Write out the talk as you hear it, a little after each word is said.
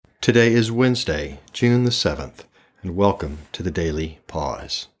Today is Wednesday, June the 7th, and welcome to the Daily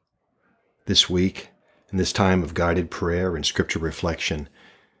Pause. This week, in this time of guided prayer and scripture reflection,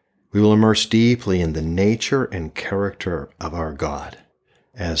 we will immerse deeply in the nature and character of our God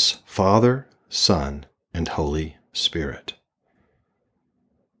as Father, Son, and Holy Spirit.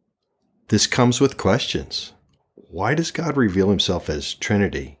 This comes with questions. Why does God reveal himself as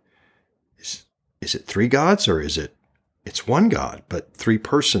Trinity? Is it three gods, or it's one God, but three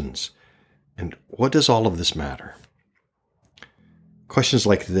persons? And what does all of this matter? Questions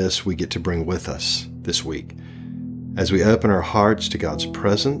like this we get to bring with us this week as we open our hearts to God's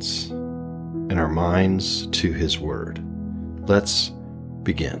presence and our minds to His Word. Let's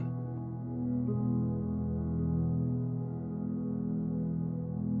begin.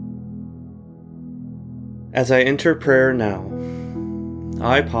 As I enter prayer now,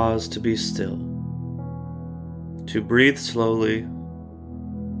 I pause to be still, to breathe slowly,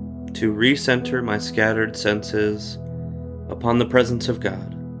 to recenter my scattered senses upon the presence of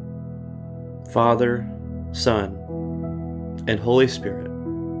God, Father, Son, and Holy Spirit.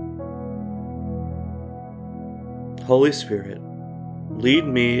 Holy Spirit, lead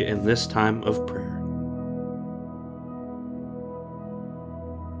me in this time of prayer.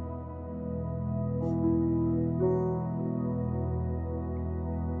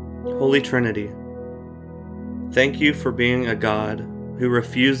 Holy Trinity, thank you for being a God who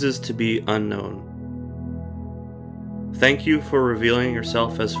refuses to be unknown. Thank you for revealing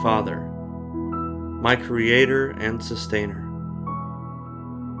yourself as Father, my Creator and Sustainer.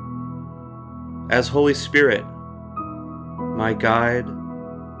 As Holy Spirit, my guide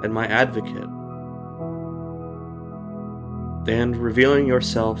and my advocate, and revealing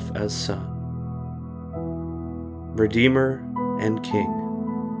yourself as Son, Redeemer and King.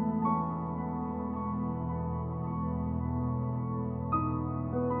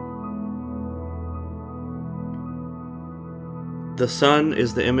 The Son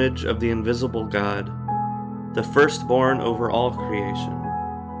is the image of the invisible God, the firstborn over all creation.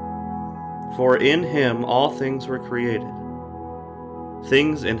 For in him all things were created,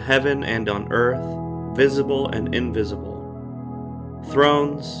 things in heaven and on earth, visible and invisible,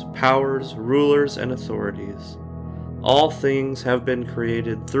 thrones, powers, rulers, and authorities. All things have been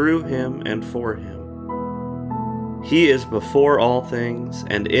created through him and for him. He is before all things,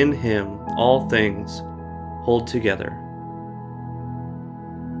 and in him all things hold together.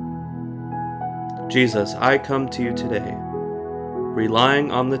 Jesus, I come to you today,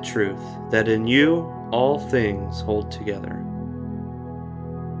 relying on the truth that in you all things hold together.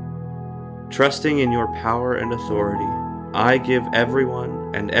 Trusting in your power and authority, I give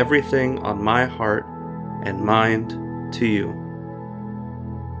everyone and everything on my heart and mind to you.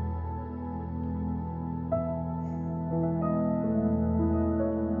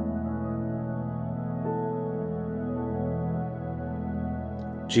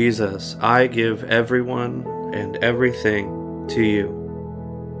 Jesus, I give everyone and everything to you.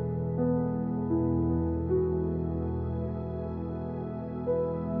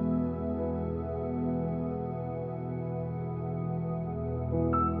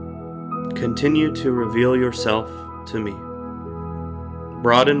 Continue to reveal yourself to me.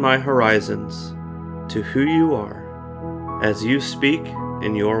 Broaden my horizons to who you are as you speak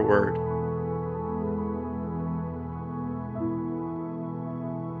in your word.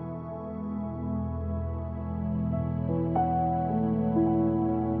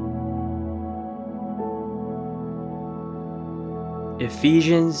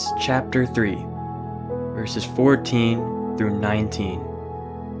 Ephesians chapter 3, verses 14 through 19.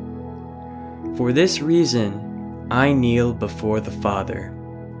 For this reason I kneel before the Father,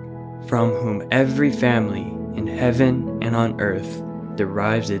 from whom every family in heaven and on earth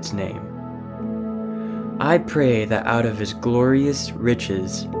derives its name. I pray that out of his glorious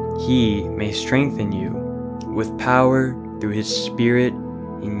riches he may strengthen you with power through his Spirit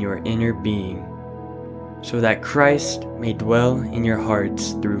in your inner being, so that Christ may dwell in your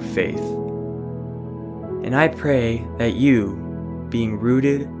hearts through faith. And I pray that you, being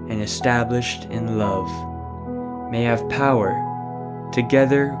rooted and established in love, may have power,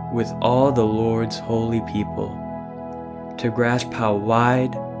 together with all the Lord's holy people, to grasp how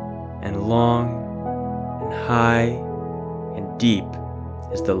wide and long and high and deep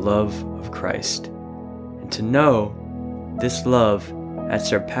is the love of Christ, and to know this love that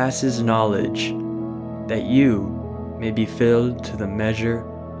surpasses knowledge, that you may be filled to the measure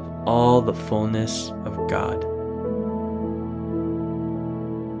of all the fullness of God.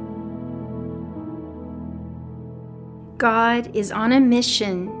 God is on a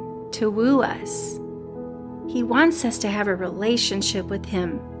mission to woo us. He wants us to have a relationship with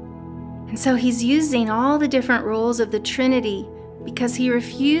Him, And so he's using all the different roles of the Trinity because he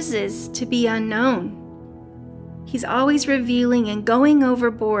refuses to be unknown. He's always revealing and going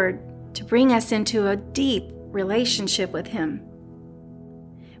overboard to bring us into a deep relationship with him.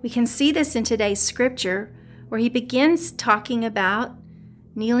 We can see this in today's scripture where he begins talking about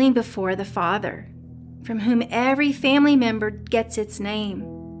kneeling before the Father, from whom every family member gets its name.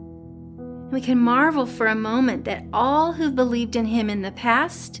 And we can marvel for a moment that all who believed in him in the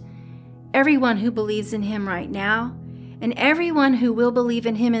past, everyone who believes in him right now, and everyone who will believe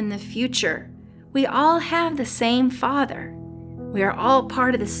in him in the future, we all have the same Father. We are all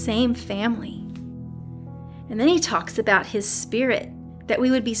part of the same family. And then he talks about his Spirit, that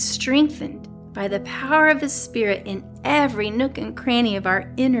we would be strengthened by the power of the Spirit in every nook and cranny of our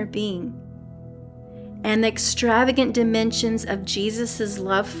inner being, and the extravagant dimensions of Jesus'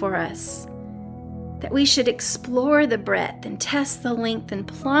 love for us, that we should explore the breadth and test the length and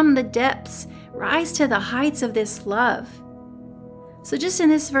plumb the depths, rise to the heights of this love. So just in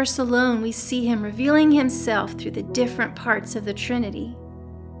this verse alone, we see him revealing himself through the different parts of the Trinity.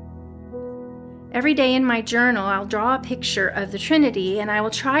 Every day in my journal, I'll draw a picture of the Trinity, and I will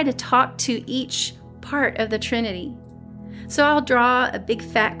try to talk to each part of the Trinity. So I'll draw a big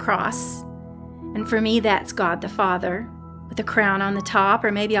fat cross, and for me that's God the Father, with a crown on the top,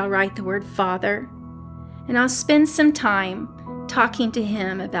 or maybe I'll write the word Father. And I'll spend some time talking to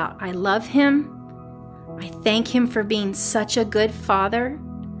him about I love him, I thank him for being such a good father,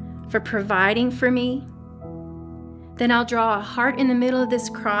 for providing for me. Then I'll draw a heart in the middle of this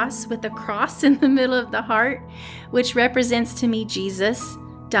cross with a cross in the middle of the heart, which represents to me Jesus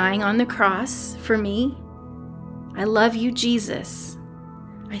dying on the cross for me. I love you, Jesus.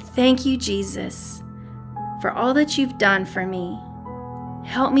 I thank you, Jesus, for all that you've done for me.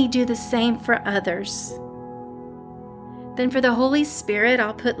 Help me do the same for others. Then for the Holy Spirit,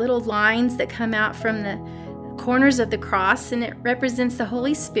 I'll put little lines that come out from the corners of the cross, and it represents the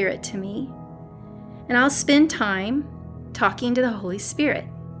Holy Spirit to me. And I'll spend time talking to the Holy Spirit.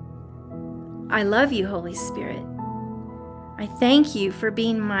 I love you, Holy Spirit. I thank you for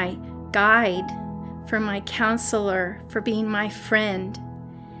being my guide, for my counselor, for being my friend.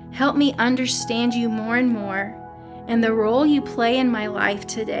 Help me understand you more and more and the role you play in my life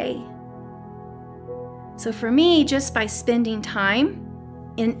today. So for me, just by spending time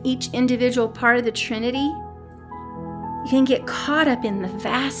in each individual part of the Trinity, you can get caught up in the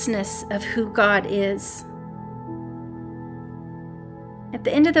vastness of who God is. At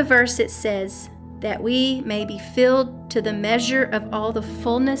the end of the verse, it says that we may be filled to the measure of all the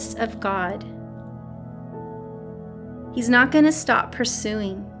fullness of God. He's not going to stop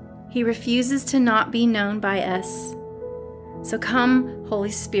pursuing. He refuses to not be known by us. So come,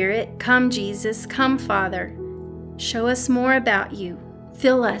 Holy Spirit, come, Jesus, come, Father. Show us more about you.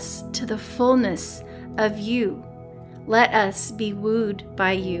 Fill us to the fullness of you. Let us be wooed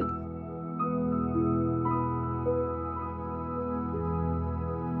by you.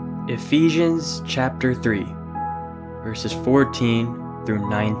 Ephesians chapter 3, verses 14 through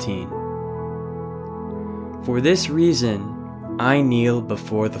 19. For this reason I kneel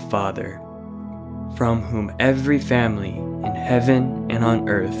before the Father, from whom every family in heaven and on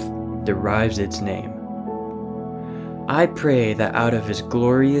earth derives its name. I pray that out of his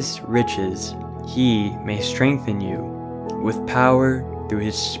glorious riches he may strengthen you with power through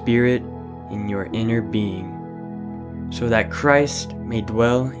his Spirit in your inner being, so that Christ may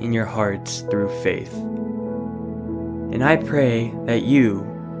dwell in your hearts through faith. And I pray that you,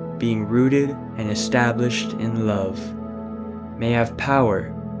 being rooted and established in love, may have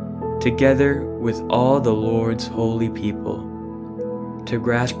power, together with all the Lord's holy people, to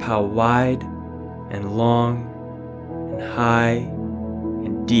grasp how wide and long and high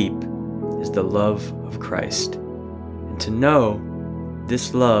and deep is the love of Christ, and to know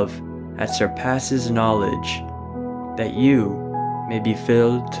this love that surpasses knowledge, that you may be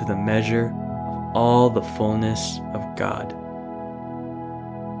filled to the measure of all the fullness of God.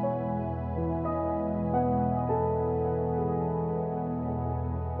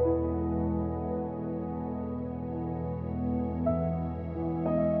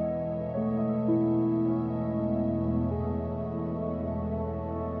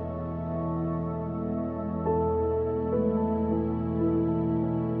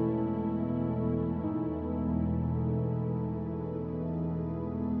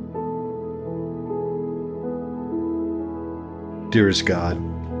 Dearest God,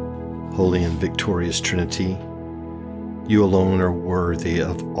 holy and victorious Trinity, you alone are worthy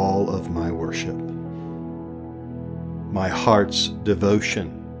of all of my worship, my heart's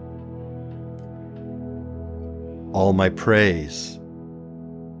devotion, all my praise,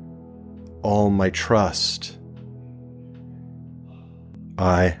 all my trust.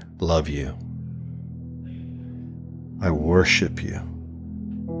 I love you. I worship you.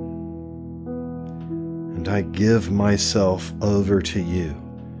 And I give myself over to you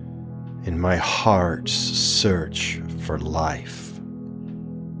in my heart's search for life.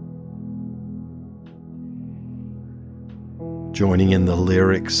 Joining in the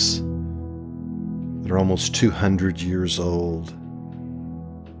lyrics that are almost 200 years old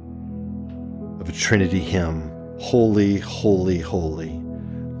of a Trinity hymn, Holy, holy, holy,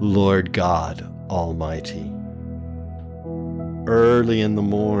 Lord God Almighty. Early in the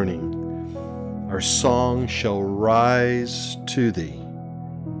morning, our song shall rise to thee.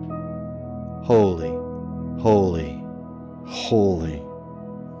 Holy, holy, holy,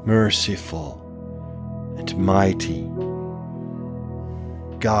 merciful and mighty,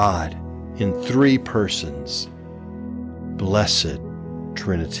 God in three persons, blessed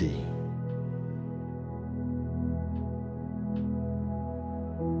Trinity.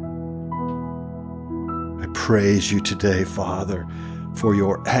 I praise you today, Father, for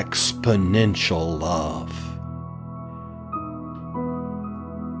your exponential love.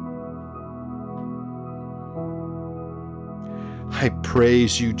 I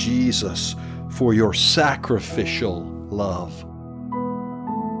praise you, Jesus, for your sacrificial love.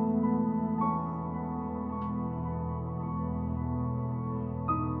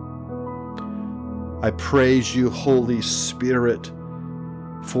 I praise you, Holy Spirit,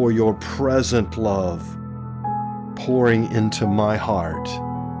 for your present love pouring into my heart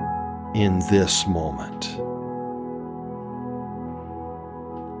in this moment.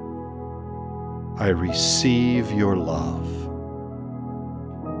 I receive your love.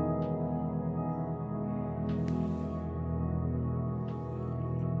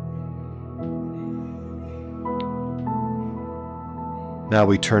 Now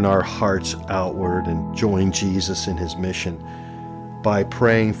we turn our hearts outward and join Jesus in his mission by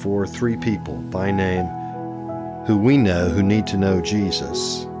praying for 3 people by name who we know who need to know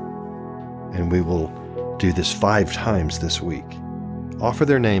Jesus. And we will do this 5 times this week. Offer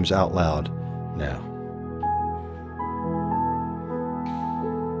their names out loud now.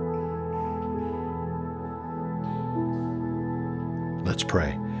 Let's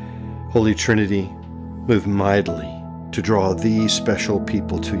pray. Holy Trinity, move mightily to draw these special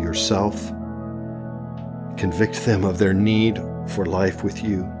people to yourself. Convict them of their need for life with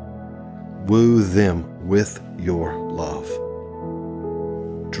you. Woo them with your love.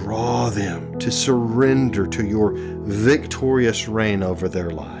 Draw them to surrender to your victorious reign over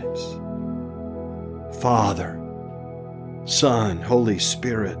their lives. Father, Son, Holy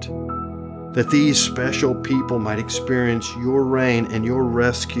Spirit, that these special people might experience your reign and your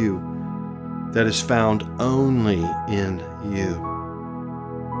rescue that is found only in you.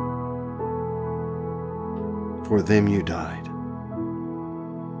 For them you died.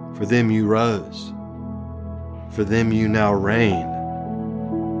 For them you rose. For them you now reign.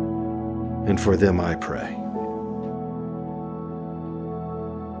 And for them I pray.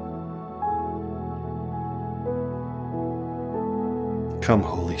 Come,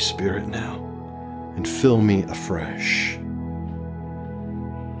 Holy Spirit, now, and fill me afresh.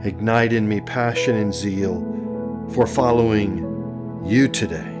 Ignite in me passion and zeal for following you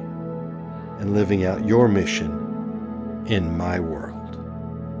today and living out your mission in my world.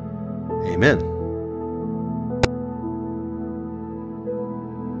 Amen.